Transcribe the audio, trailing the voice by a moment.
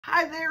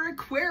Hi there,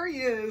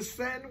 Aquarius,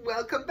 and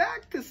welcome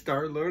back to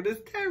Star Lotus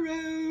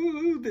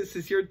Tarot. This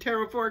is your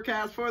tarot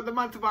forecast for the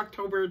month of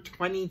October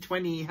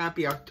 2020.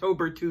 Happy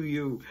October to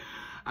you.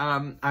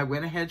 I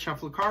went ahead,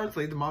 shuffled the cards,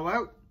 laid them all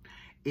out.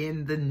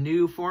 In the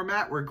new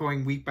format, we're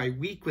going week by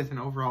week with an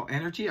overall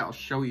energy. I'll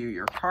show you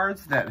your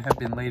cards that have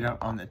been laid out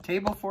on the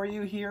table for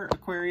you here,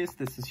 Aquarius.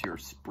 This is your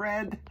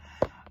spread.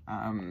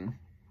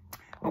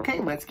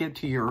 Okay, let's get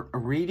to your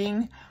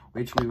reading,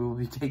 which we will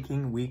be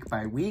taking week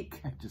by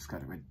week. I just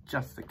got to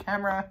adjust the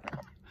camera.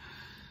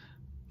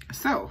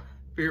 So,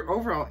 for your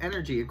overall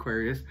energy,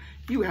 Aquarius,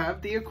 you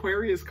have the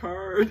Aquarius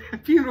card.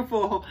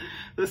 Beautiful.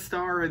 The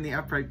star in the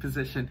upright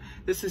position.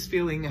 This is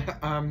feeling,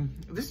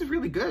 this is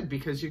really good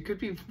because you could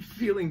be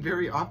feeling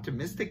very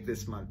optimistic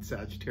this month,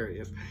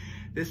 Sagittarius.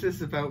 This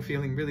is about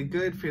feeling really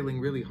good,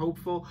 feeling really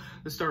hopeful.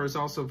 The star is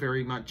also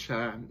very much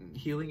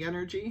healing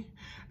energy,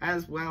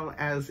 as well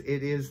as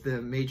it is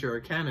the major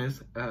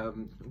arcana's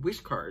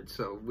wish card.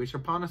 So wish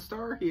upon a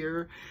star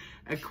here.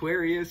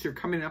 Aquarius, you're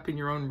coming up in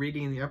your own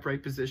reading in the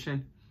upright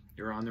position.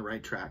 You're on the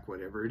right track.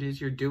 Whatever it is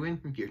you're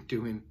doing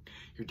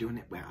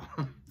it well.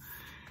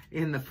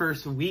 In the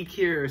first week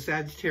here,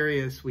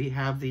 Sagittarius, we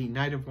have the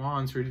Knight of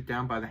Wands rooted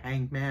down by the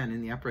Hanged Man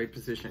in the upright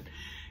position.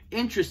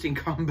 Interesting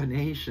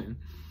combination.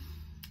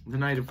 The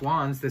Knight of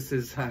Wands, this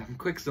is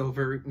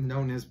Quicksilver,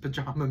 known as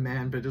Pajama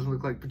Man, but it doesn't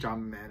look like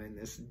Pajama Man in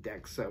this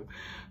deck, so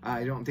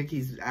I don't think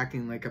he's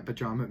acting like a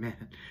Pajama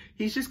Man.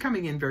 He's just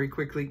coming in very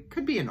quickly.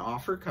 Could be an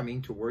offer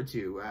coming towards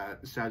you,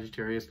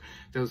 Sagittarius.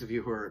 Those of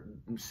you who are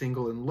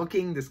single and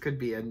looking, this could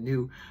be a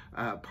new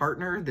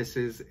partner. This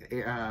is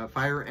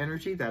fire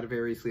energy, that of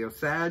Aries, Leo,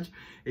 Sag.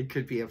 It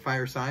could be a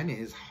fire sign. It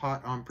is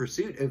hot on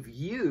pursuit of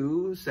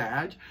you,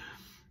 Sag.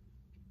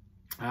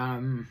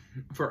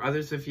 For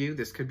others of you,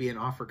 this could be an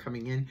offer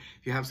coming in.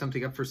 If you have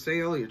something up for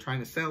sale, you're trying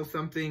to sell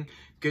something,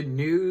 good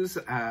news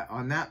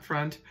on that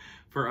front.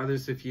 For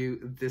others of you,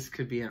 this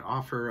could be an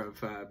offer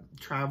of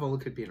travel,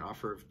 it could be an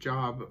offer of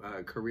job,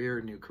 career,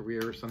 new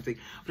career or something.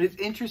 But it's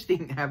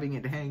interesting having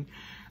it hang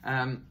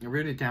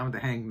rooted down with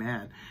the Hanged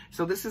Man.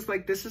 So this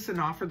is an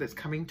offer that's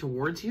coming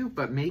towards you,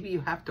 but maybe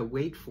you have to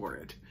wait for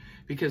it.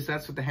 Because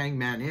that's what the Hanged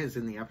Man is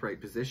in the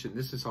upright position.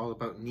 This is all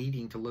about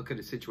needing to look at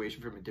a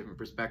situation from a different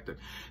perspective.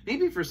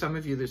 Maybe for some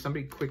of you, there's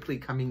somebody quickly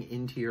coming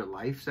into your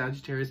life,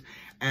 Sagittarius,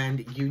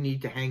 and you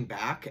need to hang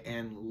back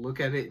and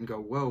look at it and go,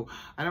 whoa,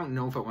 I don't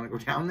know if I want to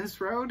go down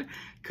this road.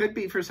 Could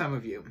be for some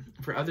of you.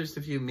 For others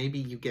of you, maybe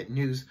you get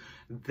news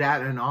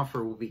that an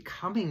offer will be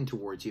coming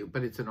towards you,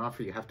 but it's an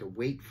offer you have to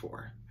wait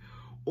for.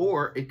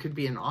 Or it could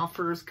be an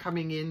offer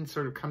coming in,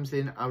 sort of comes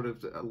in out of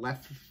the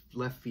left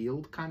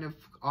field kind of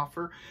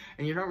offer,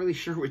 and you're not really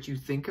sure what you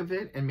think of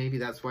it, and maybe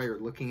that's why you're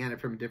looking at it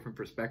from a different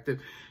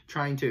perspective,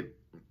 trying to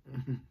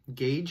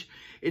gauge.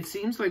 It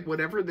seems like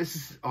whatever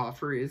this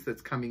offer is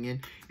that's coming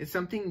in, it's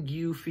something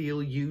you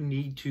feel you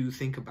need to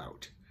think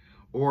about.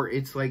 Or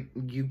it's like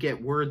you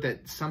get word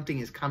that something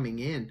is coming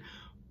in,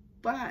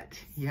 but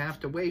you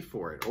have to wait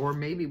for it. Or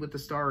maybe with the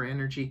star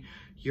energy,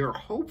 you're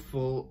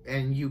hopeful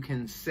and you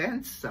can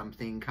sense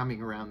something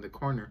coming around the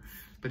corner.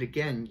 But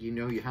again, you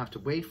know you have to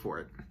wait for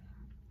it.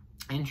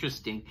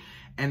 Interesting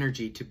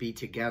energy to be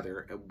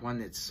together. One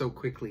that's so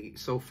quickly,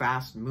 so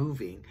fast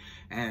moving,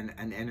 and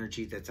an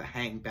energy that's a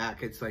hang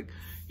back. It's like,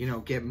 you know,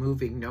 get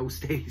moving, no,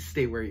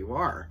 stay where you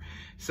are.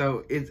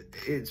 So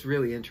it's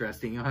really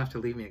interesting. You'll have to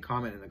leave me a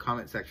comment in the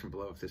comment section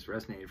below if this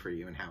resonated for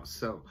you and how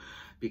so,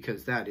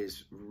 because that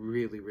is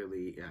really,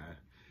 really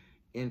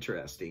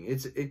interesting.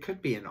 It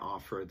could be an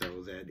offer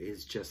though that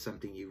is just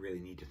something you really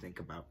need to think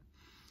about.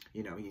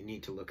 You know, you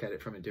need to look at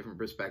it from a different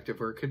perspective,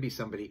 or it could be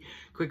somebody,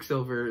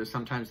 Quicksilver,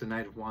 sometimes the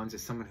Knight of Wands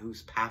is someone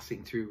who's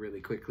passing through really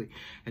quickly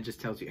and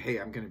just tells you, hey,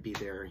 I'm going to be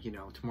there, you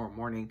know, tomorrow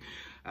morning,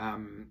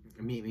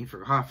 meet me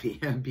for coffee,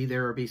 and be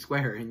there or be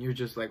square. And you're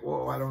just like,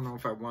 whoa, I don't know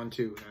if I want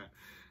to,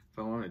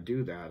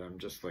 do that. I'm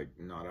just like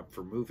not up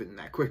for moving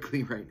that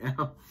quickly right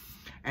now.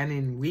 And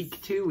in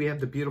week 2, we have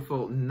the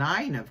beautiful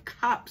 9 of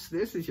Cups.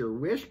 This is your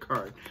wish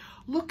card.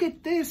 Look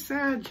at this,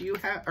 Sag.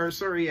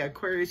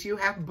 Aquarius, you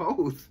have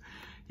both.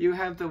 You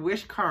have the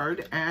wish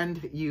card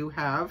and you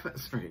have,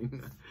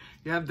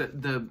 you have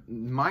the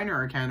minor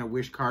arcana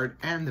wish card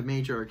and the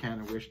major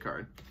arcana wish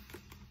card.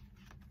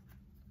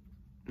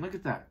 Look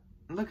at that.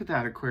 Look at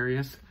that,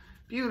 Aquarius.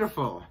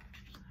 Beautiful.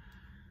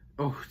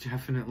 Oh,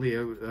 definitely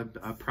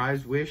a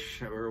prize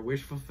wish or a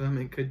wish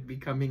fulfillment could be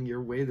coming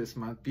your way this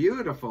month.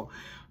 Beautiful.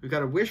 We've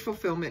got a wish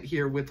fulfillment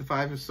here with the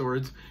 5 of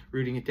Swords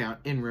rooting it down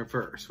in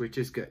reverse, which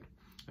is good.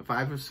 The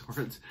 5 of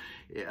Swords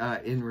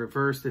in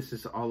reverse, this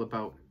is all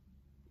about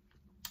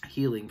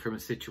healing from a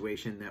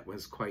situation that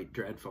was quite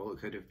dreadful. It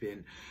could have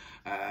been,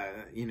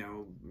 you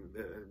know,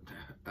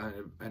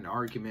 an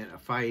argument, a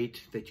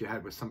fight that you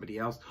had with somebody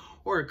else,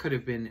 or it could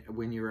have been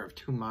when you're of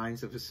two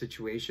minds of a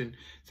situation.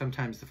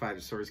 Sometimes the 5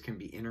 of Swords can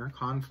be inner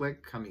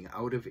conflict, coming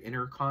out of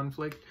inner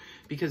conflict,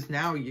 because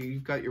now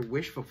you've got your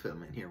wish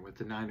fulfillment here with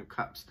the 9 of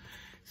Cups.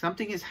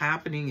 Something is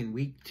happening in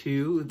week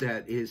 2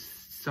 that is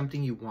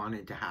something you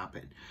wanted to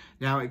happen.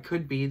 Now, it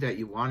could be that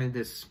you wanted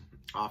this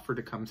offer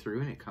to come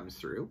through and it comes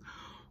through,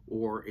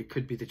 or it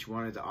could be that you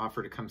wanted the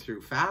offer to come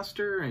through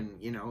faster, and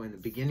you know, in the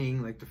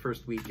beginning, like the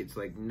first week, it's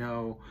like,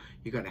 no,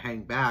 you got to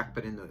hang back,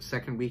 but in the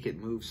second week it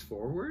moves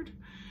forward.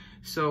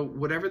 So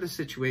whatever the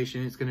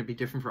situation, it's going to be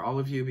different for all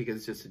of you because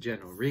it's just a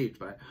general read.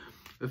 But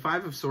the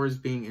Five of Swords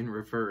being in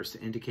reverse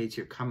indicates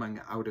you're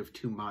coming out of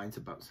two minds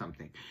about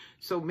something.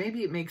 So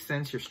maybe it makes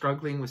sense you're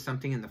struggling with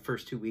something in the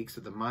first 2 weeks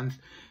of the month.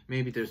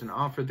 Maybe there's an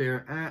offer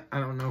there. I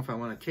don't know if I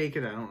want to take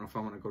it. I don't know if I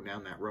want to go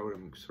down that road.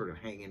 I'm sort of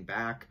hanging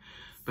back.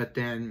 But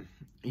then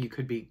you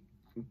could be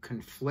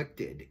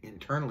conflicted,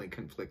 internally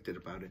conflicted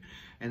about it,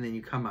 and then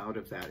you come out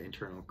of that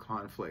internal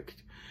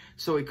conflict.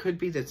 So it could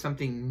be that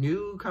something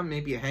new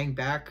maybe you hang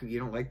back, you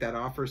don't like that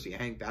offer, so you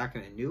hang back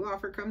and a new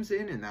offer comes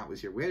in, and that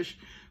was your wish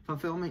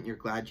fulfillment, you're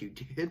glad you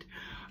did.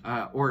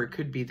 Or it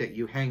could be that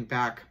you hang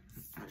back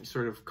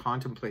sort of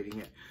contemplating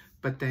it,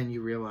 but then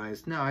you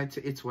realize, no,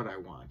 it's what I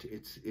want.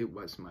 It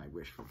was my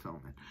wish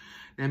fulfillment.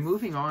 Then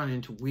moving on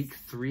into week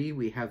 3,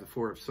 we have the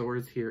Four of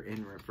Swords here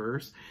in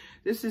reverse.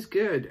 This is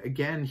good.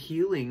 Again,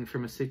 healing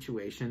from a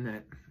situation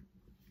that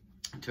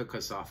took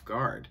us off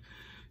guard.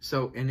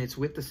 So, and it's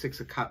with the Six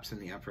of Cups in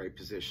the upright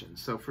position.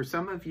 So for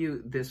some of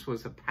you, this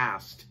was a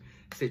past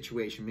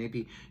situation.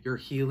 Maybe you're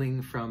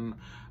healing from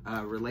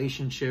a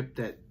relationship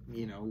that,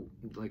 you know,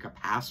 like a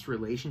past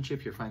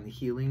relationship, you're finally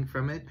healing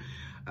from it.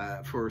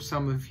 For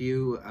some of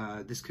you,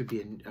 this could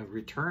be a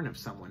return of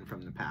someone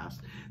from the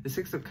past. The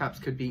Six of Cups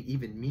could be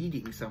even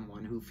meeting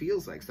someone who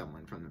feels like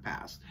someone from the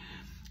past.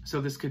 So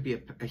this could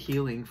be a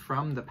healing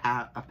from a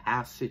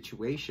past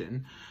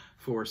situation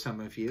for some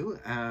of you.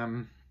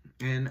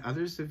 And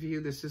others of you,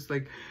 this is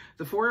like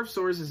the Four of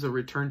Swords is a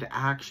return to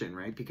action,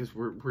 right? Because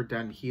we're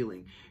done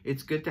healing.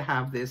 It's good to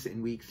have this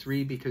in week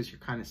 3 because you're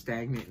kind of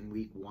stagnant in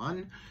week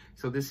 1.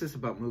 So this is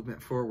about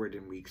movement forward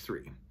in week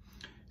 3.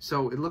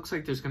 So it looks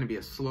like there's going to be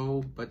a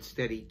slow but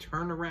steady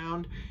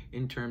turnaround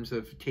in terms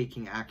of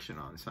taking action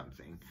on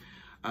something.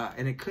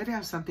 And it could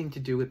have something to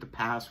do with the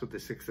past with the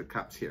Six of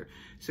Cups here.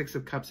 Six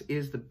of Cups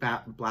is the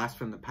blast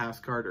from the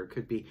past card, or it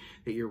could be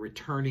that you're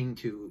returning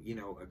to, you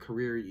know, a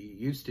career you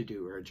used to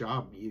do, or a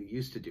job you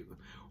used to do,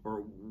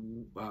 or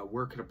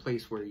work at a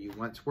place where you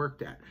once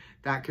worked at.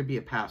 That could be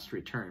a past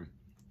return.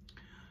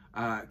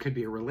 It could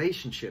be a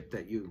relationship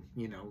that you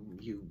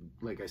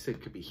like I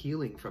said, could be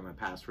healing from a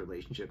past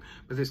relationship,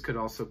 but this could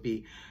also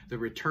be the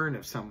return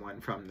of someone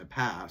from the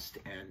past,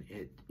 and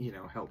it, you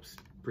know, helps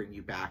bring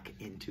you back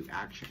into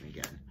action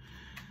again.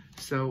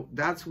 So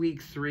that's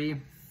week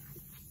 3.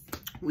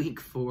 Week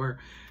 4,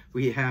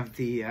 we have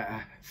the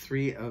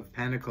Three of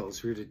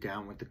Pentacles rooted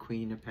down with the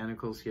Queen of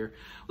Pentacles here.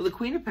 Well, the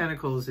Queen of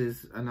Pentacles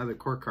is another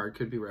court card,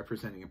 could be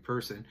representing a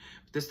person.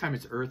 But this time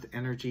it's earth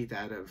energy,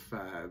 that of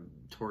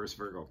Taurus,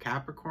 Virgo,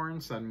 Capricorn,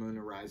 sun, moon,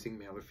 or rising,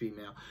 male or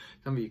female.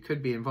 Some of you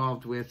could be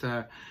involved with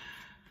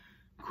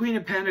Queen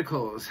of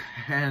Pentacles,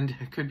 and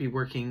could be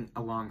working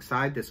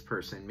alongside this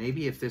person.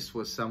 Maybe if this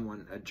was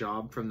someone, a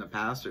job from the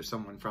past or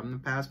someone from the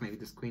past, maybe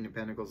this Queen of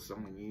Pentacles is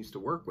someone you used to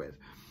work with.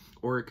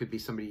 Or it could be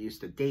somebody you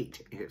used to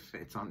date if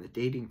it's on the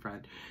dating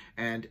front,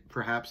 and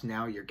perhaps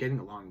now you're getting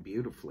along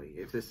beautifully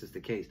if this is the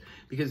case.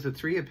 Because the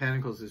Three of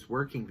Pentacles is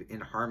working in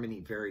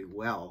harmony very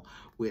well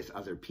with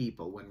other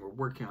people when we're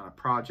working on a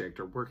project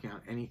or working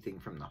on anything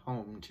from the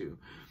home to...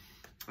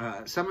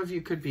 some of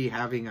you could be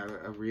having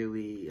a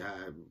really,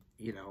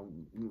 you know,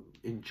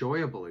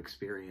 enjoyable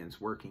experience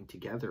working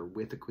together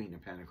with the Queen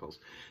of Pentacles.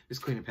 This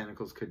Queen of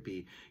Pentacles could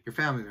be your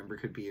family member,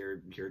 could be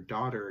your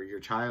daughter, your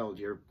child,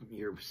 your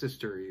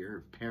sister,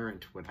 your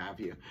parent, what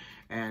have you.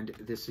 And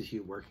this is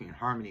you working in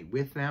harmony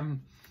with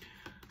them.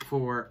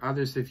 For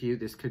others of you,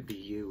 this could be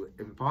you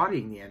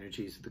embodying the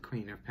energies of the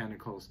Queen of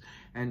Pentacles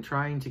and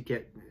trying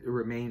to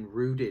remain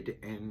rooted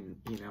and,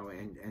 you know,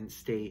 and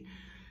stay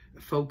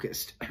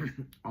focused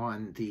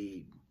on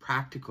the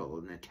practical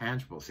and the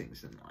tangible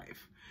things in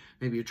life.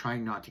 Maybe you're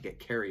trying not to get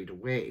carried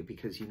away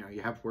because, you know,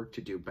 you have work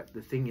to do. But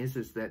the thing is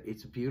that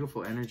it's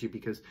beautiful energy,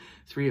 because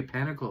Three of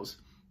Pentacles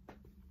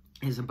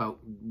is about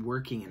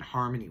working in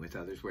harmony with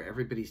others, where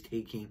everybody's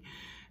taking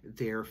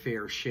their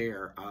fair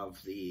share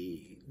of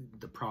the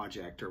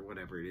project or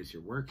whatever it is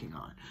you're working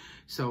on.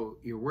 So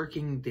you're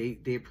working,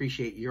 they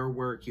appreciate your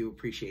work, you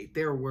appreciate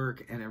their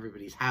work, and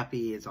everybody's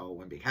happy. It's all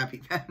one big happy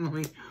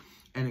family.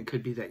 And it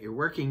could be that you're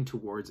working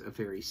towards a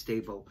very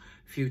stable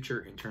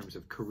future in terms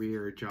of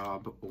career,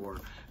 job, or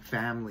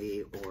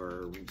family,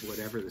 or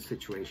whatever the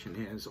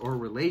situation is, or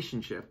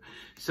relationship.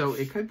 So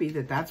it could be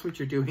that that's what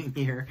you're doing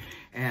here.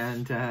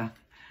 And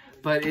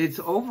but its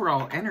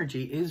overall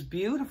energy is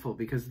beautiful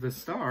because the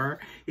star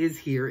is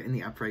here in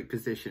the upright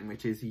position,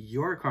 which is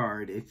your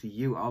card. It's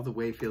you all the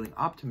way, feeling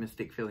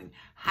optimistic, feeling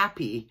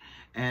happy.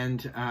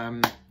 And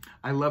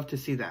I love to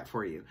see that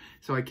for you.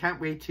 So I can't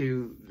wait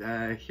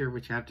to hear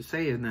what you have to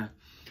say in the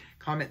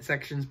comment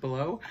sections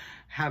below.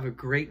 Have a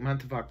great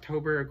month of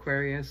October,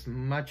 Aquarius.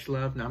 Much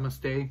love.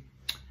 Namaste.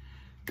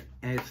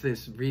 And if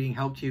this reading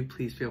helped you,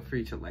 please feel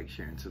free to like,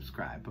 share, and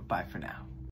subscribe. But bye for now.